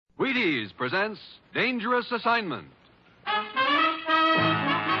Wheaties presents Dangerous Assignment.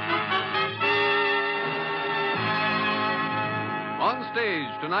 On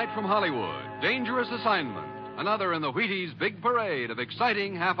stage tonight from Hollywood, Dangerous Assignment, another in the Wheaties' big parade of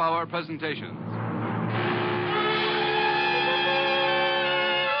exciting half-hour presentations.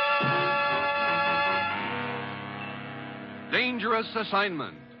 Dangerous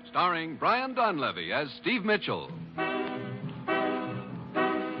Assignment, starring Brian Donlevy as Steve Mitchell.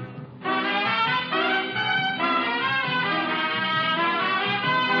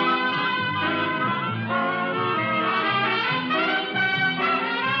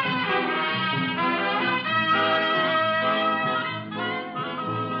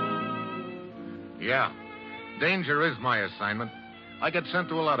 Yeah, danger is my assignment. I get sent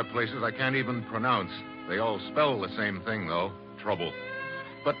to a lot of places I can't even pronounce. They all spell the same thing, though, trouble.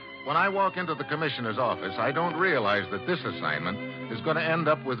 But when I walk into the commissioner's office, I don't realize that this assignment is going to end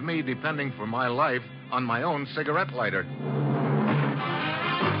up with me depending for my life on my own cigarette lighter.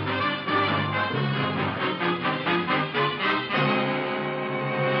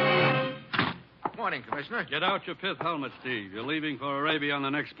 Morning, Commissioner. Get out your pith helmet, Steve. You're leaving for Arabia on the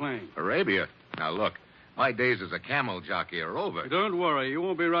next plane. Arabia? Now, look, my days as a camel jockey are over. Don't worry. You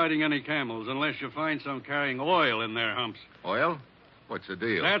won't be riding any camels unless you find some carrying oil in their humps. Oil? What's the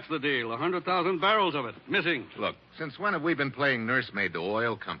deal? That's the deal. 100,000 barrels of it. Missing. Look, since when have we been playing nursemaid to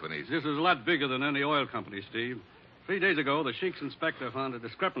oil companies? This is a lot bigger than any oil company, Steve. 3 days ago, the Sheik's inspector found a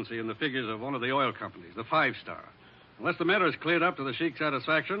discrepancy in the figures of one of the oil companies, the Five Star. Unless the matter is cleared up to the Sheik's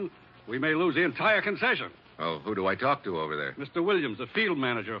satisfaction, we may lose the entire concession. Oh, who do I talk to over there? Mr. Williams, the field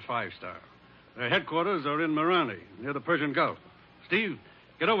manager of Five Star. Their headquarters are in Marani, near the Persian Gulf. Steve,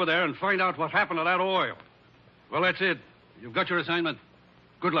 get over there and find out what happened to that oil. Well, that's it. You've got your assignment.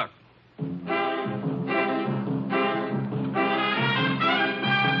 Good luck.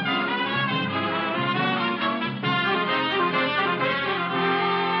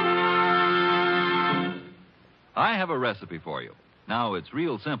 I have a recipe for you. Now, it's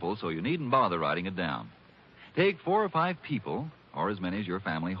real simple, so you needn't bother writing it down. Take 4 or 5 people, or as many as your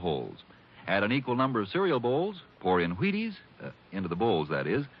family holds. Add an equal number of cereal bowls. Pour in Wheaties, into the bowls, that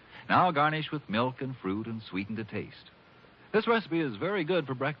is. Now garnish with milk and fruit and sweeten to taste. This recipe is very good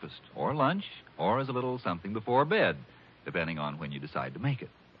for breakfast, or lunch, or as a little something before bed, depending on when you decide to make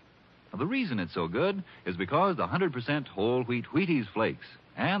it. Now, the reason it's so good is because the 100% whole wheat Wheaties flakes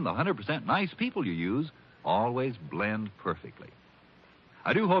and the 100% nice people you use always blend perfectly.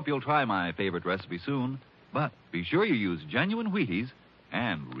 I do hope you'll try my favorite recipe soon, but be sure you use genuine Wheaties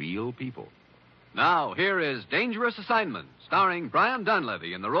and real people. Now, here is Dangerous Assignment, starring Brian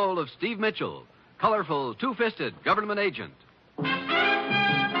Donlevy in the role of Steve Mitchell, colorful, two-fisted government agent.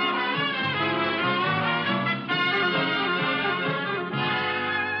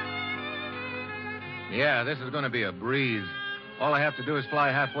 Yeah, this is going to be a breeze. All I have to do is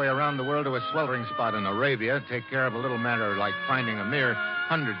fly halfway around the world to a sweltering spot in Arabia, take care of a little matter like finding a mere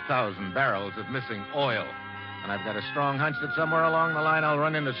 100,000 barrels of missing oil. And I've got a strong hunch that somewhere along the line I'll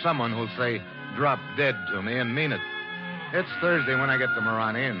run into someone who'll say, drop dead to me and mean it. It's Thursday when I get to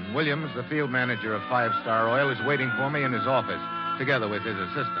Marani, and Williams, the field manager of Five Star Oil, is waiting for me in his office, together with his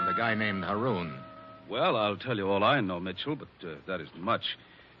assistant, a guy named Haroon. Well, I'll tell you all I know, Mitchell, but that isn't much.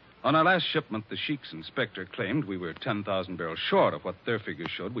 On our last shipment, the Sheik's inspector claimed we were 10,000 barrels short of what their figures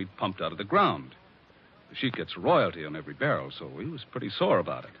showed we'd pumped out of the ground. The Sheik gets royalty on every barrel, so he was pretty sore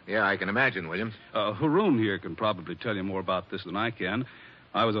about it. Yeah, I can imagine, Williams. Haroon here can probably tell you more about this than I can.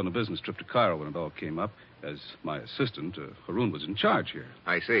 I was on a business trip to Cairo when it all came up. As my assistant, Haroon was in charge here.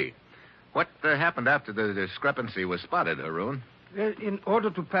 I see. What happened after the discrepancy was spotted, Haroon? In order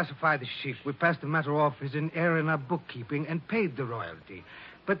to pacify the Sheik, we passed the matter off as an error in our bookkeeping and paid the royalty.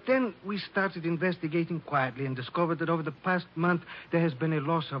 But then we started investigating quietly and discovered that over the past month there has been a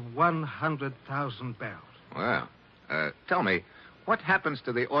loss of 100,000 barrels. Well, tell me, what happens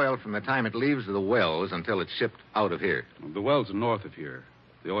to the oil from the time it leaves the wells until it's shipped out of here? The wells are north of here.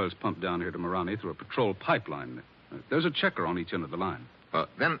 The oil's pumped down here to Marani through a patrol pipeline. There's a checker on each end of the line.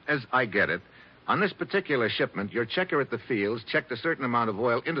 Then, as I get it, on this particular shipment, your checker at the fields checked a certain amount of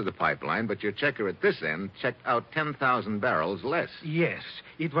oil into the pipeline, but your checker at this end checked out 10,000 barrels less. Yes,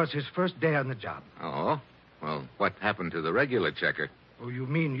 it was his first day on the job. Oh? Well, what happened to the regular checker? Oh, you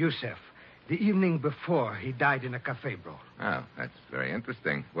mean Yusef. The evening before, he died in a cafe brawl. Oh, that's very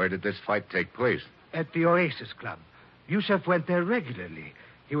interesting. Where did this fight take place? At the Oasis Club. Yusef went there regularly.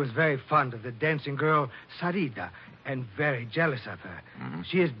 He was very fond of the dancing girl, Sarida, and very jealous of her. Mm-hmm.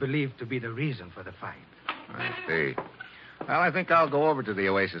 She is believed to be the reason for the fight. I see. Well, I think I'll go over to the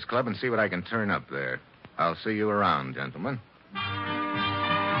Oasis Club and see what I can turn up there. I'll see you around, gentlemen.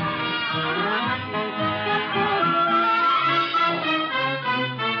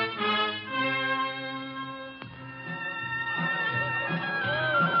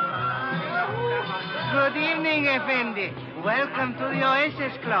 Effendi. Welcome to the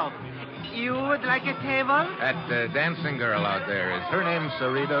Oasis Club. You would like a table? That dancing girl out there, is her name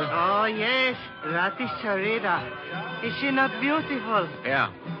Sarita? Oh, yes. That is Sarita. Is she not beautiful? Yeah.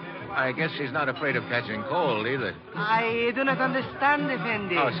 I guess she's not afraid of catching cold either. I do not understand,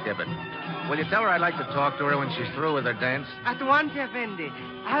 Effendi. Oh, skip it. Will you tell her I'd like to talk to her when she's through with her dance? At once, Effendi.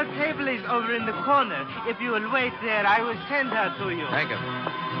 Our table is over in the corner. If you will wait there, I will send her to you. Thank you.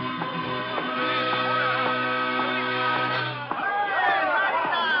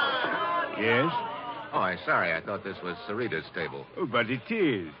 Yes? Oh, I'm sorry. I thought this was Sarita's table. Oh, but it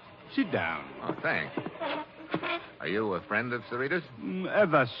is. Sit down. Oh, thanks. Are you a friend of Sarita's?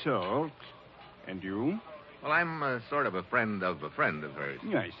 Ever so. And you? Well, I'm sort of a friend of hers.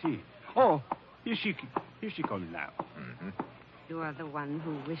 Yeah, I see. Oh, here she comes now. Mm-hmm. You are the one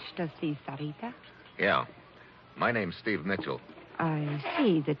who wished to see Sarita? Yeah. My name's Steve Mitchell. I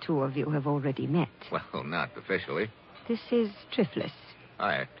see the two of you have already met. Well, not officially. This is Triflis.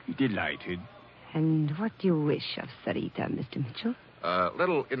 Hi. Delighted. And what do you wish of Sarita, Mr. Mitchell?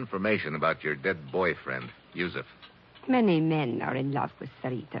 Little information about your dead boyfriend, Yusuf. Many men are in love with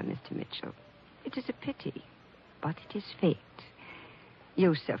Sarita, Mr. Mitchell. It is a pity, but it is fate.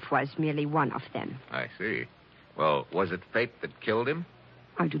 Yusuf was merely one of them. I see. Well, was it fate that killed him?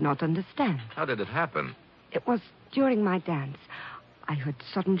 I do not understand. How did it happen? It was during my dance. I heard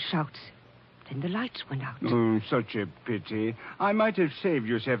sudden shouts. Then the lights went out. Oh, such a pity. I might have saved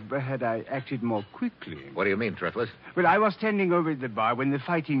yourself had I acted more quickly. What do you mean, Triflis? Well, I was standing over at the bar when the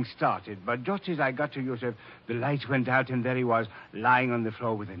fighting started, but just as I got to Yusuf, the lights went out, and there he was, lying on the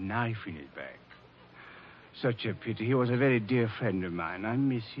floor with a knife in his back. Such a pity. He was a very dear friend of mine. I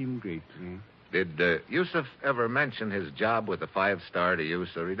miss him greatly. Did Yusuf ever mention his job with the 5-star to you,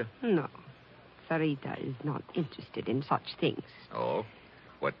 Sarita? No. Sarita is not interested in such things. Oh?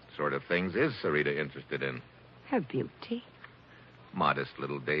 What sort of things is Sarita interested in? Her beauty. Modest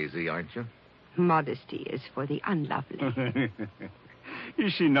little daisy, aren't you? Modesty is for the unlovely.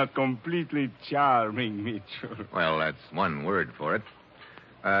 Is she not completely charming, Mitchell? Well, that's one word for it.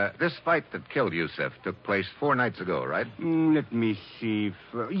 This fight that killed Yusuf took place 4 nights ago, right? Let me see.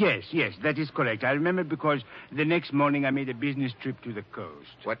 Yes, that is correct. I remember because the next morning I made a business trip to the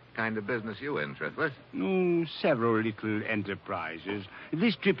coast. What kind of business you in, Triflis? Several little enterprises.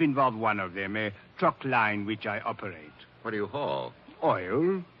 This trip involved one of them, a truck line which I operate. What do you haul?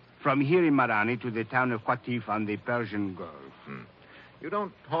 Oil. From here in Marani to the town of Qatif on the Persian Gulf. You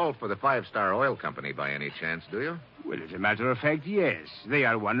don't haul for the 5-star oil company by any chance, do you? Well, as a matter of fact, yes. They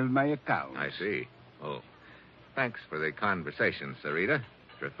are one of my accounts. I see. Oh, thanks for the conversation, Sarita.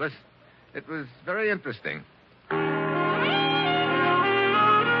 Triflis. It was very interesting.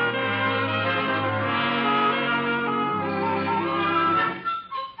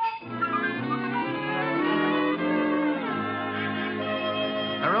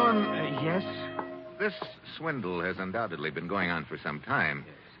 Yes? This swindle has undoubtedly been going on for some time.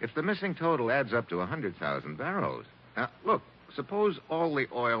 If the missing total adds up to 100,000 barrels. Now, look, suppose all the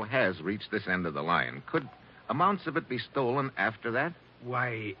oil has reached this end of the line. Could amounts of it be stolen after that?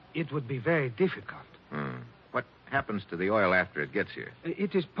 Why, it would be very difficult. What happens to the oil after it gets here?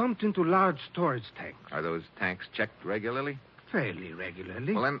 It is pumped into large storage tanks. Are those tanks checked regularly? Fairly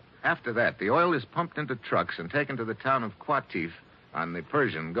regularly. Well, then, after that, the oil is pumped into trucks and taken to the town of Qatif on the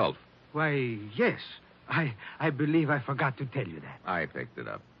Persian Gulf. Why, yes. I believe I forgot to tell you that. I picked it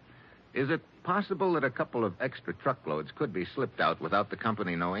up. Is it possible that a couple of extra truckloads could be slipped out without the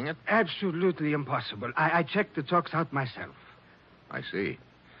company knowing it? Absolutely impossible. I checked the trucks out myself. I see.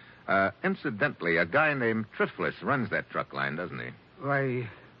 Incidentally, a guy named Triflis runs that truck line, doesn't he? Why,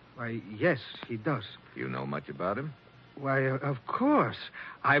 yes, he does. You know much about him? Why, of course.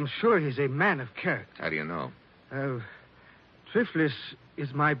 I'm sure he's a man of character. How do you know? Triflis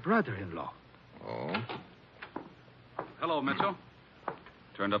is my brother-in-law. Oh? Hello, Mitchell.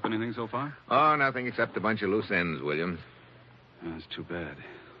 Turned up anything so far? Oh, nothing except a bunch of loose ends, Williams. That's too bad.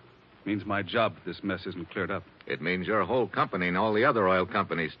 Means my job if this mess isn't cleared up. It means your whole company and all the other oil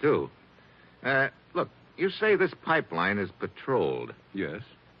companies, too. Look, you say this pipeline is patrolled. Yes.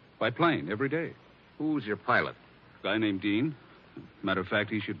 By plane, every day. Who's your pilot? Guy named Dean. Matter of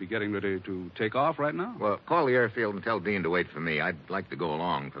fact, he should be getting ready to take off right now. Well, call the airfield and tell Dean to wait for me. I'd like to go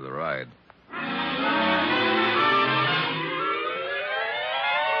along for the ride.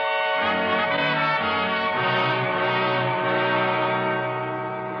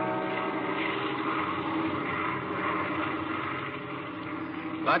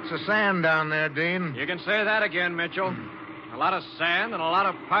 Lots of sand down there, Dean. You can say that again, Mitchell. A lot of sand and a lot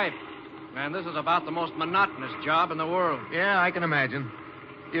of pipe. Man, this is about the most monotonous job in the world. Yeah, I can imagine.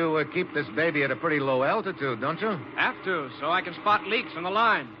 You keep this baby at a pretty low altitude, don't you? Have to, so I can spot leaks in the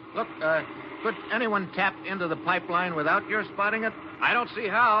line. Look, could anyone tap into the pipeline without your spotting it? I don't see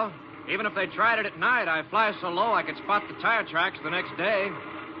how. Even if they tried it at night, I fly so low I could spot the tire tracks the next day.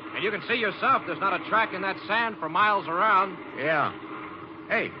 And you can see yourself there's not a track in that sand for miles around. Yeah.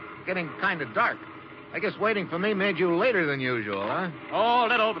 Hey, getting kind of dark. I guess waiting for me made you later than usual, huh? Oh, a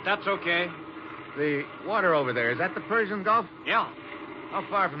little, but that's okay. The water over there, is that the Persian Gulf? Yeah. How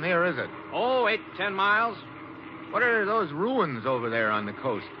far from here is it? Oh, 8 to 10 miles. What are those ruins over there on the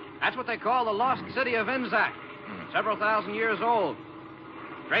coast? That's what they call the lost city of Inzak. Several thousand years old.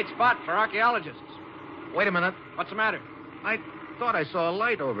 Great spot for archaeologists. Wait a minute. What's the matter? I thought I saw a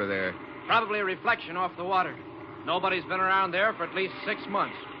light over there. Probably a reflection off the water. Nobody's been around there for at least 6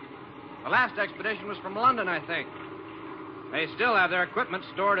 months. The last expedition was from London, I think. They still have their equipment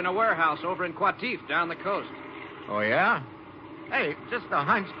stored in a warehouse over in Qatif down the coast. Oh, yeah? Hey, just a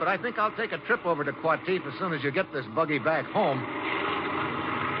hunch, but I think I'll take a trip over to Qatif as soon as you get this buggy back home.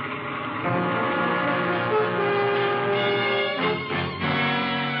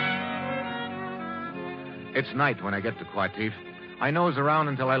 It's night when I get to Qatif. I nose around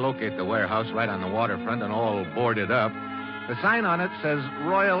until I locate the warehouse right on the waterfront and all boarded up. The sign on it says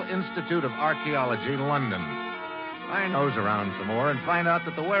Royal Institute of Archaeology, London. I nose around some more and find out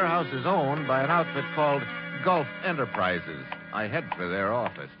that the warehouse is owned by an outfit called Gulf Enterprises. I head for their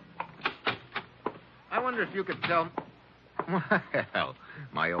office. I wonder if you could tell... Well,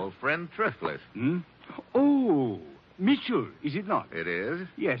 my old friend Triflis. Oh, Mitchell, is it not? It is?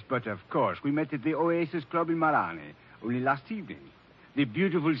 Yes, but of course. We met at the Oasis Club in Marane only last evening. The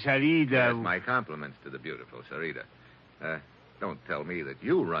beautiful Sarita... Yes, my compliments to the beautiful Sarita. Don't tell me that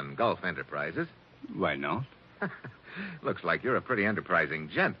you run Gulf Enterprises. Why not? Looks like you're a pretty enterprising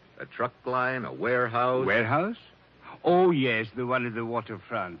gent. A truck line, a warehouse. Warehouse? Oh, yes, the one at the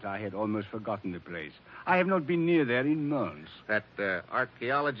waterfront. I had almost forgotten the place. I have not been near there in months. That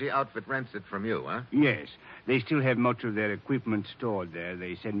archaeology outfit rents it from you, huh? Yes. They still have much of their equipment stored there.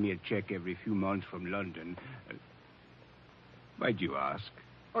 They send me a check every few months from London. Why'd you ask?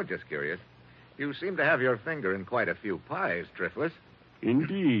 Oh, just curious. You seem to have your finger in quite a few pies, Triflis.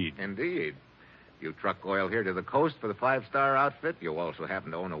 Indeed. Indeed. You truck oil here to the coast for the five-star outfit. You also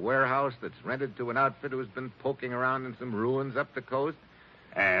happen to own a warehouse that's rented to an outfit who's been poking around in some ruins up the coast.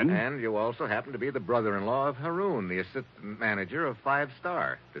 And? And you also happen to be the brother-in-law of Haroun, the assistant manager of Five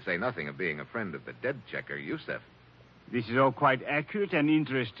Star, to say nothing of being a friend of the dead checker, Yusef. This is all quite accurate and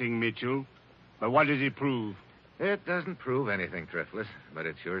interesting, Mitchell. But what does it prove? It doesn't prove anything, Triflis, but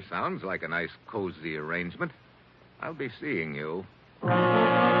it sure sounds like a nice, cozy arrangement. I'll be seeing you.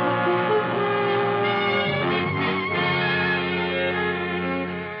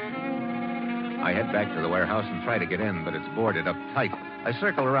 I head back to the warehouse and try to get in, but it's boarded up tight. I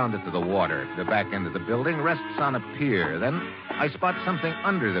circle around it to the water. The back end of the building rests on a pier. Then I spot something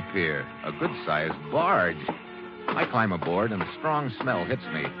under the pier, a good-sized barge. I climb aboard, and a strong smell hits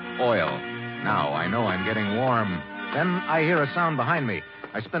me. Oil. Now I know I'm getting warm. Then I hear a sound behind me.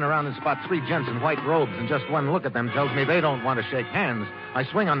 I spin around and spot three gents in white robes, and just one look at them tells me they don't want to shake hands. I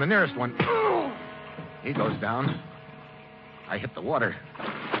swing on the nearest one. He goes down. I hit the water.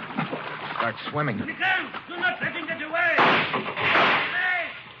 Start swimming. Do not let him get away!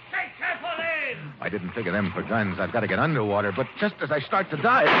 Hey, take carefully! I didn't figure them for guns. I've got to get underwater, but just as I start to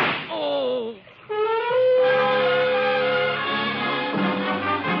dive... Oh!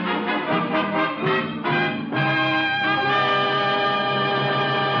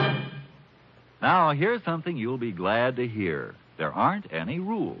 Now, here's something you'll be glad to hear. There aren't any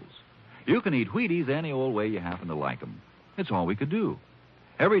rules. You can eat Wheaties any old way you happen to like them. It's all we could do.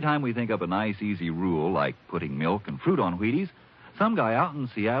 Every time we think up a nice, easy rule, like putting milk and fruit on Wheaties, some guy out in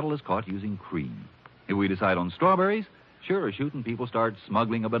Seattle is caught using cream. If we decide on strawberries, sure as shooting, people start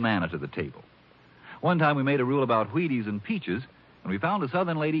smuggling a banana to the table. One time we made a rule about Wheaties and peaches, and we found a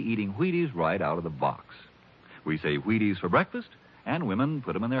Southern lady eating Wheaties right out of the box. We say Wheaties for breakfast, and women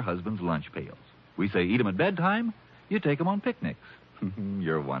put them in their husbands' lunch pails. We say eat them at bedtime, you take them on picnics.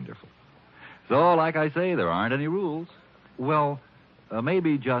 You're wonderful. So, like I say, there aren't any rules. Well,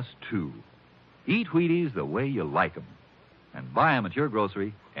 maybe just two. Eat Wheaties the way you like them, and buy them at your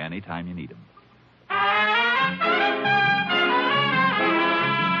grocery anytime you need them.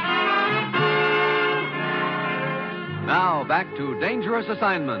 Now, back to Dangerous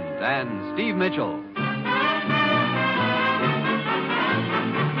Assignment and Steve Mitchell.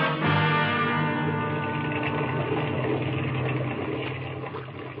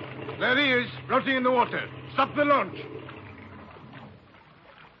 There he is, floating in the water. Stop the launch.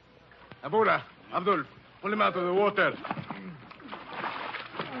 Abula, Abdul, pull him out of the water.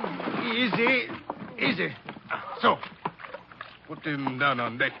 Easy. Easy. So, put him down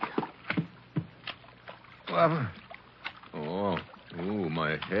on deck. Well,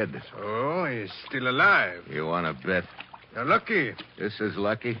 my head. Oh, he's still alive. You want to bet? You're lucky. This is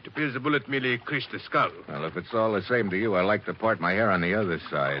lucky? It appears the bullet merely creased the skull. Well, if it's all the same to you, I like to part my hair on the other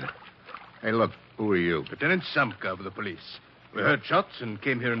side. Hey, look, who are you? Lieutenant Samka of the police. We heard shots and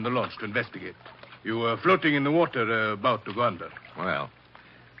came here in the launch to investigate. You were floating in the water about to go under. Well,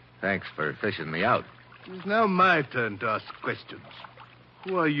 thanks for fishing me out. It's now my turn to ask questions.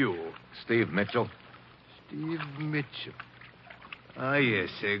 Who are you? Steve Mitchell. Steve Mitchell. Ah, yes,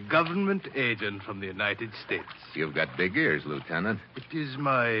 a government agent from the United States. You've got big ears, Lieutenant. It is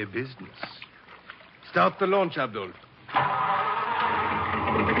my business. Start the launch, Abdul.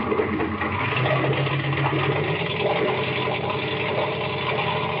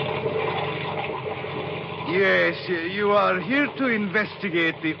 Yes, you are here to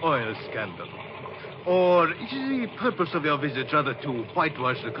investigate the oil scandal. Or is the purpose of your visit rather to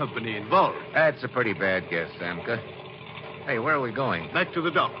whitewash the company involved? That's a pretty bad guess, Samka. Hey, where are we going? Back to the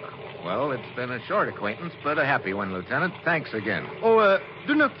dock. Well, it's been a short acquaintance, but a happy one, Lieutenant. Thanks again. Oh,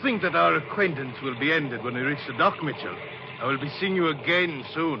 do not think that our acquaintance will be ended when we reach the dock, Mitchell. I will be seeing you again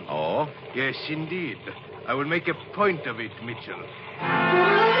soon. Oh? Yes, indeed. I will make a point of it, Mitchell.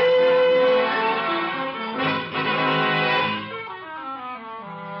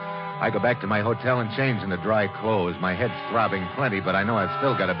 I go back to my hotel and change into dry clothes. My head's throbbing plenty, but I know I've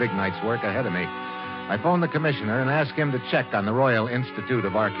still got a big night's work ahead of me. I phone the commissioner and ask him to check on the Royal Institute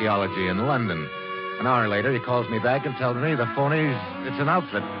of Archaeology in London. An hour later, he calls me back and tells me the phonies, it's an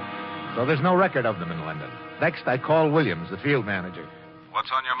outfit. So there's no record of them in London. Next, I call Williams, the field manager. What's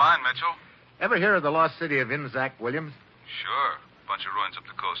on your mind, Mitchell? Ever hear of the lost city of Inzac, Williams? Sure. Bunch of ruins up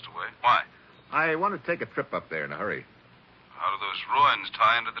the coast away. Why? I want to take a trip up there in a hurry. How do those ruins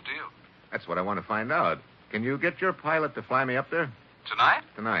tie into the deal? That's what I want to find out. Can you get your pilot to fly me up there? Tonight?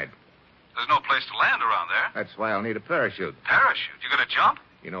 Tonight. There's no place to land around there. That's why I'll need a parachute. Parachute? You gonna jump?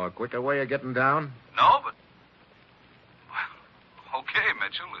 You know a quicker way of getting down? No, but... Well, okay,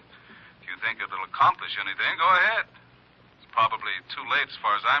 Mitchell. If you think it'll accomplish anything, go ahead. It's probably too late as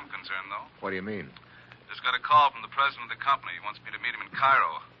far as I'm concerned, though. What do you mean? Just got a call from the president of the company. He wants me to meet him in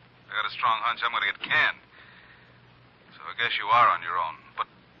Cairo. I got a strong hunch I'm going to get canned. So I guess you are on your own.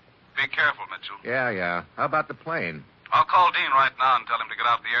 But be careful, Mitchell. Yeah. How about the plane? I'll call Dean right now and tell him to get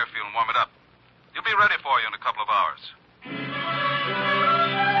out of the airfield and warm it up. He'll be ready for you in a couple of hours.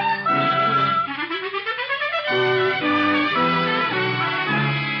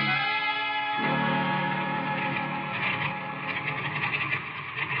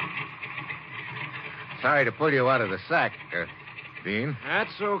 Sorry to pull you out of the sack, Dean.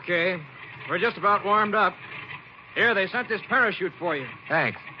 That's okay. We're just about warmed up. Here, they sent this parachute for you.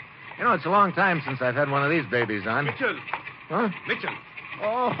 Thanks. You know, it's a long time since I've had one of these babies on. Mitchell. Huh? Mitchell.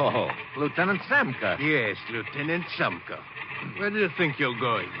 Oh, Lieutenant Samka. Yes, Lieutenant Samka. Where do you think you're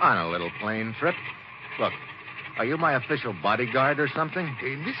going? On a little plane trip. Look, are you my official bodyguard or something?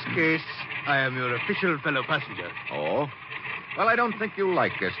 In this case, I am your official fellow passenger. Oh? Well, I don't think you'll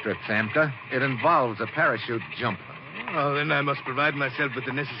like this trip, Samka. It involves a parachute jump. Oh, then I must provide myself with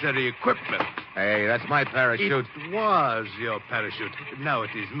the necessary equipment. Hey, that's my parachute. It was your parachute. Now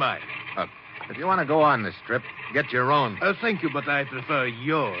it is mine. Look, if you want to go on this trip, get your own. Thank you, but I prefer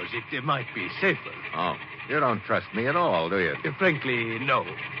yours. It might be safer. Oh, you don't trust me at all, do you? Frankly, no.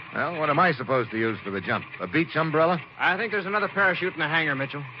 Well, what am I supposed to use for the jump? A beach umbrella? I think there's another parachute in the hangar,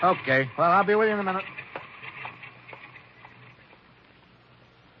 Mitchell. Okay. Well, I'll be with you in a minute.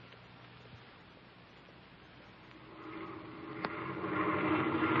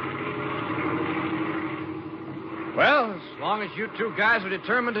 Well, as long as you two guys are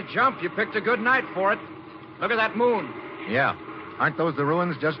determined to jump, you picked a good night for it. Look at that moon. Yeah. Aren't those the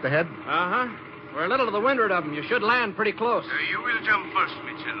ruins just ahead? Uh-huh. We're a little to the windward of them. You should land pretty close. You will jump first,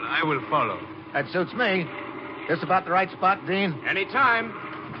 Mitchell. I will follow. That suits me. This about the right spot, Dean? Anytime.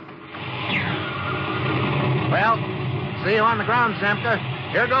 Well, see you on the ground, Samka.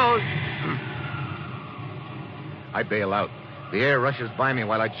 Here goes. I bail out. The air rushes by me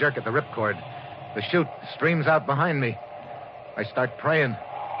while I jerk at the ripcord. The chute streams out behind me. I start praying.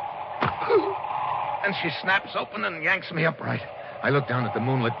 And she snaps open and yanks me upright. I look down at the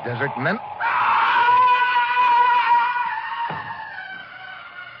moonlit desert and then...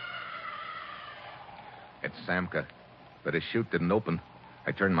 It's Samka. But his chute didn't open.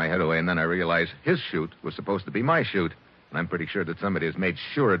 I turned my head away and then I realized his chute was supposed to be my chute. And I'm pretty sure that somebody has made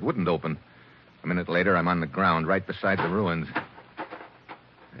sure it wouldn't open. A minute later, I'm on the ground right beside the ruins.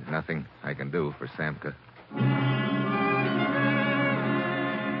 There's nothing I can do for Samka.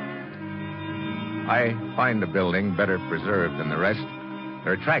 I find the building better preserved than the rest.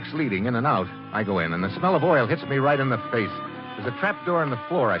 There are tracks leading in and out. I go in, and the smell of oil hits me right in the face. There's a trap door in the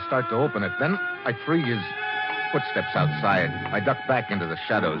floor. I start to open it. Then I freeze. Footsteps outside. I duck back into the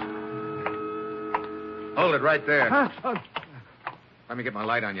shadows. Hold it right there. Let me get my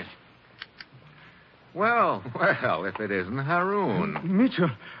light on you. Well, if it isn't Haroun. Mitchell,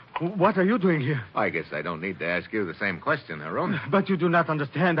 what are you doing here? I guess I don't need to ask you the same question, Haroun. But you do not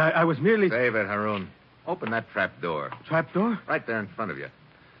understand. I was merely... Save it, Haroun. Open that trap door. Trap door? Right there in front of you.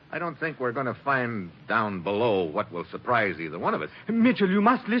 I don't think we're going to find down below what will surprise either one of us. Mitchell, you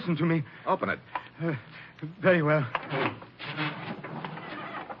must listen to me. Open it. Very well.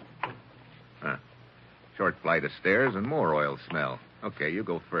 Short flight of stairs and more oil smell. Okay, you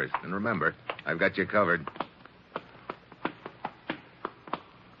go first. And remember, I've got you covered.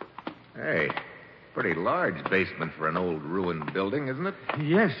 Hey, pretty large basement for an old ruined building, isn't it?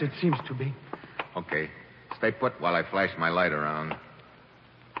 Yes, it seems to be. Okay. Stay put while I flash my light around.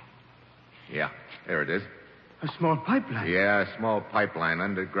 Yeah, there it is. A small pipeline? Yeah, a small pipeline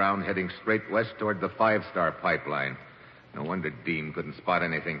underground heading straight west toward the 5-star pipeline. No wonder Dean couldn't spot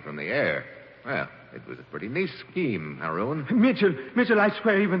anything from the air. Well, it was a pretty neat scheme, Haroun. Mitchell, I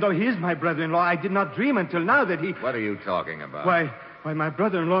swear, even though he is my brother-in-law, I did not dream until now that he... What are you talking about? Why, my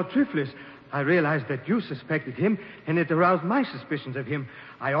brother-in-law, Triflis. I realized that you suspected him, and it aroused my suspicions of him.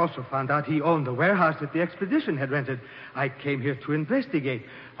 I also found out he owned the warehouse that the expedition had rented. I came here to investigate.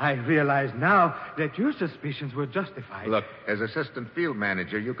 I realize now that your suspicions were justified. Look, as assistant field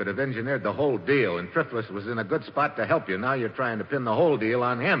manager, you could have engineered the whole deal, and Triflis was in a good spot to help you. Now you're trying to pin the whole deal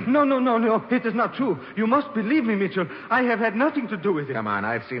on him. No. It is not true. You must believe me, Mitchell. I have had nothing to do with it. Come on,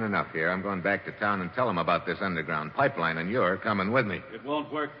 I've seen enough here. I'm going back to town and tell him about this underground pipeline, and you're coming with me. It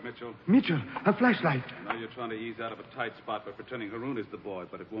won't work, Mitchell. Mitchell, a flashlight. I know you're trying to ease out of a tight spot by pretending Haroun is the boy,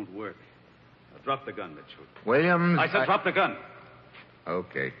 but it won't work. Now, drop the gun, Mitchell. Williams... I said drop the gun.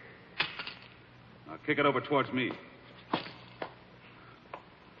 Okay. Now, kick it over towards me.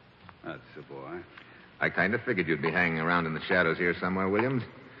 That's the boy. I kind of figured you'd be hanging around in the shadows here somewhere, Williams.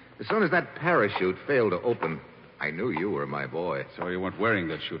 As soon as that parachute failed to open, I knew you were my boy. So you weren't wearing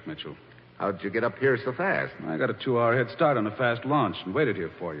that chute, Mitchell. How'd you get up here so fast? I got a 2-hour head start on a fast launch and waited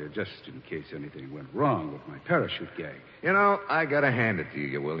here for you, just in case anything went wrong with my parachute gag. You know, I gotta hand it to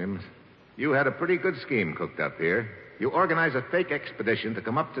you, Williams. You had a pretty good scheme cooked up here. You organize a fake expedition to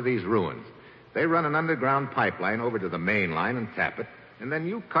come up to these ruins. They run an underground pipeline over to the main line and tap it, and then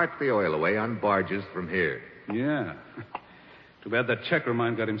you cart the oil away on barges from here. Yeah. Too bad that checker of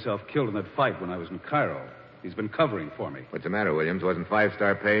mine got himself killed in that fight when I was in Cairo. He's been covering for me. What's the matter, Williams? Wasn't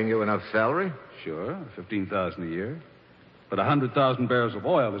 5-star paying you enough salary? Sure, $15,000 a year. But 100,000 barrels of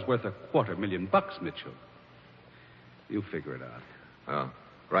oil is worth $250,000, Mitchell. You figure it out. Oh,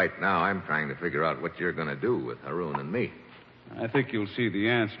 right now I'm trying to figure out what you're going to do with Haroun and me. I think you'll see the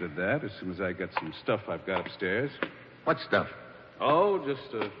answer to that as soon as I get some stuff I've got upstairs. What stuff? Oh,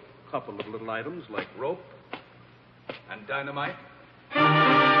 just a couple of little items like rope and dynamite.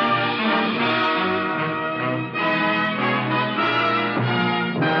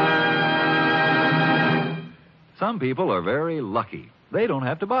 Some people are very lucky. They don't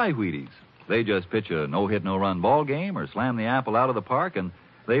have to buy Wheaties. They just pitch a no-hit, no-run ball game or slam the apple out of the park, and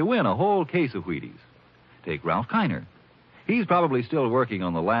they win a whole case of Wheaties. Take Ralph Kiner. He's probably still working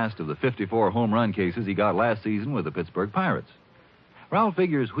on the last of the 54 home run cases he got last season with the Pittsburgh Pirates. Ralph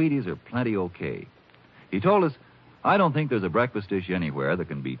figures Wheaties are plenty okay. He told us, "I don't think there's a breakfast dish anywhere that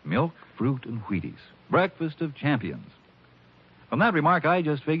can beat milk, fruit, and Wheaties. Breakfast of champions." From that remark, I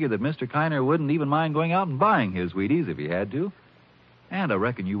just figured that Mr. Kiner wouldn't even mind going out and buying his Wheaties if he had to. And I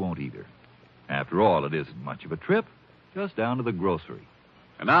reckon you won't either. After all, it isn't much of a trip, just down to the grocery.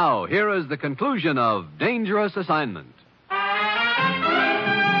 And now, here is the conclusion of Dangerous Assignment.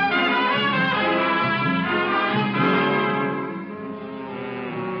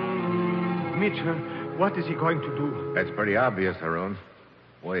 Mitchell, what is he going to do? That's pretty obvious, Haroun.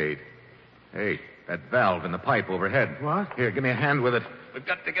 Wait. Hey, that valve in the pipe overhead. What? Here, give me a hand with it. We've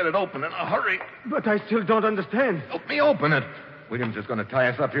got to get it open in a hurry. But I still don't understand. Help me open it. Williams is going to tie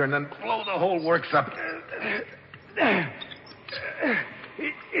us up here and then blow the whole works up.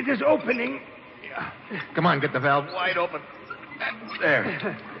 It is opening. Come on, get the valve wide open.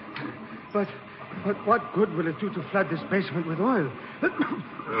 There. But what good will it do to flood this basement with oil?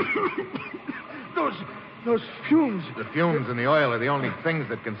 Those fumes. The fumes and the oil are the only things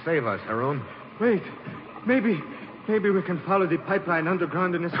that can save us, Haroun. Wait. Maybe we can follow the pipeline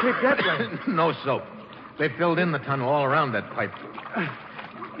underground and escape that way. No soap. They filled in the tunnel all around that pipe.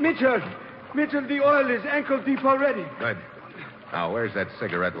 Mitchell, the oil is ankle deep already. Good. Now, where's that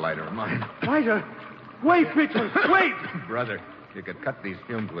cigarette lighter of mine? Lighter? Wait, Mitchell, wait! Brother, you could cut these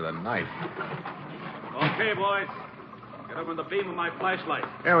fumes with a knife. Okay, boys. Get over the beam of my flashlight.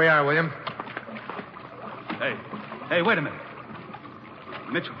 Here we are, Williams. Hey, wait a minute.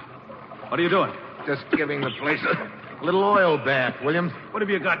 Mitchell, what are you doing? Just giving the place a little oil bath, Williams. What have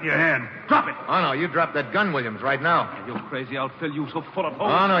you got in your hand? Drop it! Oh, no, you drop that gun, Williams, right now. You crazy, I'll fill you so full of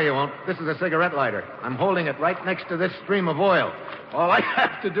holes. Oh, no, you won't. This is a cigarette lighter. I'm holding it right next to this stream of oil. All I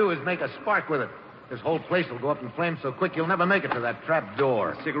have to do is make a spark with it. This whole place will go up in flames so quick you'll never make it to that trap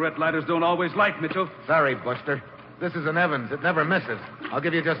door. Cigarette lighters don't always light, Mitchell. Sorry, Buster. This is an Evans. It never misses. I'll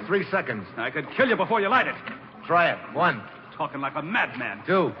give you just 3 seconds. I could kill you before you light it. Try it. 1. Talking like a madman.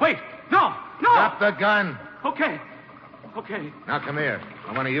 2. Wait! No! Drop the gun. Okay. Now come here.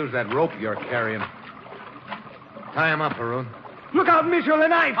 I want to use that rope you're carrying. Tie him up, Haroon. Look out, Mitchell, a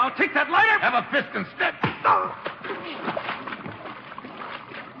knife! I'll take that lighter! Have a fist instead.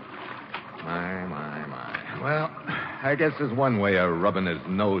 My. Well, I guess there's one way of rubbing his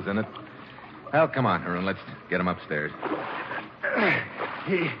nose in it. Well, come on, Haroon. Let's get him upstairs.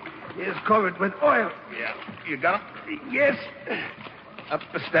 He is covered with oil. Yeah. You got him? Yes. Up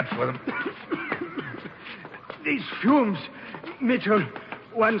the steps with him. These fumes, Mitchell,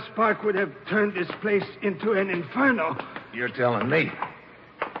 one spark would have turned this place into an inferno. You're telling me.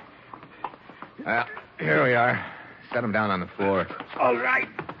 Well, here we are. Set him down on the floor. All right.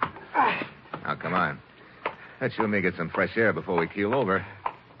 Now, come on. Let's you and me get some fresh air before we keel over.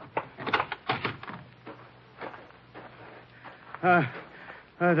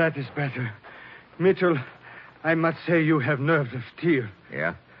 That is better. Mitchell, I must say you have nerves of steel.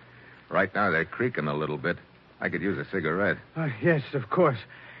 Yeah? Right now, they're creaking a little bit. I could use a cigarette. Yes, of course.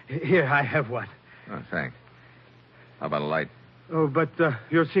 Here, I have one. Oh, thanks. How about a light? Oh, but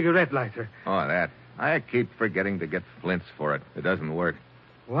your cigarette lighter. Oh, that. I keep forgetting to get flints for it. It doesn't work.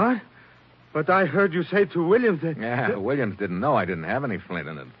 What? But I heard you say to Williams that... Yeah, Williams didn't know I didn't have any flint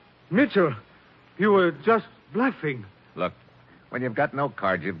in it. Mitchell, you were just bluffing. Look, when you've got no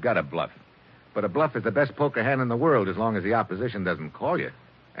cards, you've got to bluff. But a bluff is the best poker hand in the world as long as the opposition doesn't call you.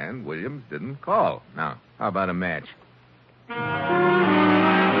 And Williams didn't call. Now, how about a match?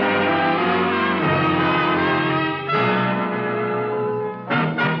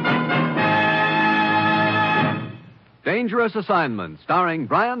 Dangerous Assignment, starring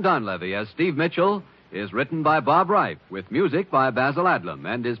Brian Donlevy as Steve Mitchell, is written by Bob Reif, with music by Basil Adlam,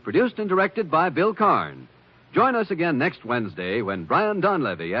 and is produced and directed by Bill Karn. Join us again next Wednesday when Brian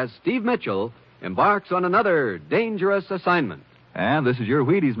Donlevy as Steve Mitchell embarks on another dangerous assignment. And this is your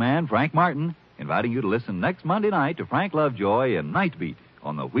Wheaties man, Frank Martin, inviting you to listen next Monday night to Frank Lovejoy in Night Beat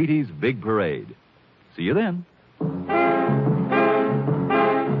on the Wheaties Big Parade. See you then.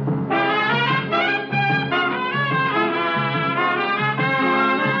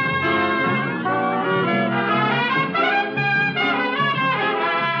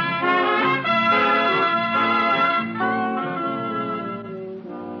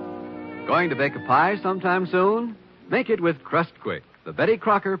 Going to bake a pie sometime soon? Make it with Crust Quick, the Betty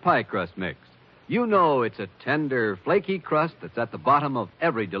Crocker pie crust mix. You know it's a tender, flaky crust that's at the bottom of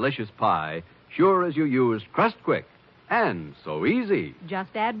every delicious pie, sure as you use Crust Quick. And so easy.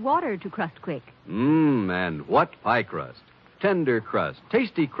 Just add water to Crust Quick. And what pie crust. Tender crust,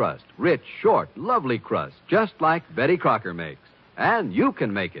 tasty crust, rich, short, lovely crust, just like Betty Crocker makes. And you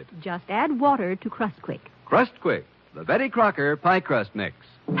can make it. Just add water to Crust Quick. Crust Quick, the Betty Crocker pie crust mix.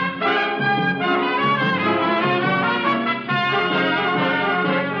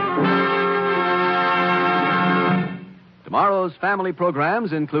 Tomorrow's family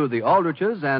programs include the Aldriches and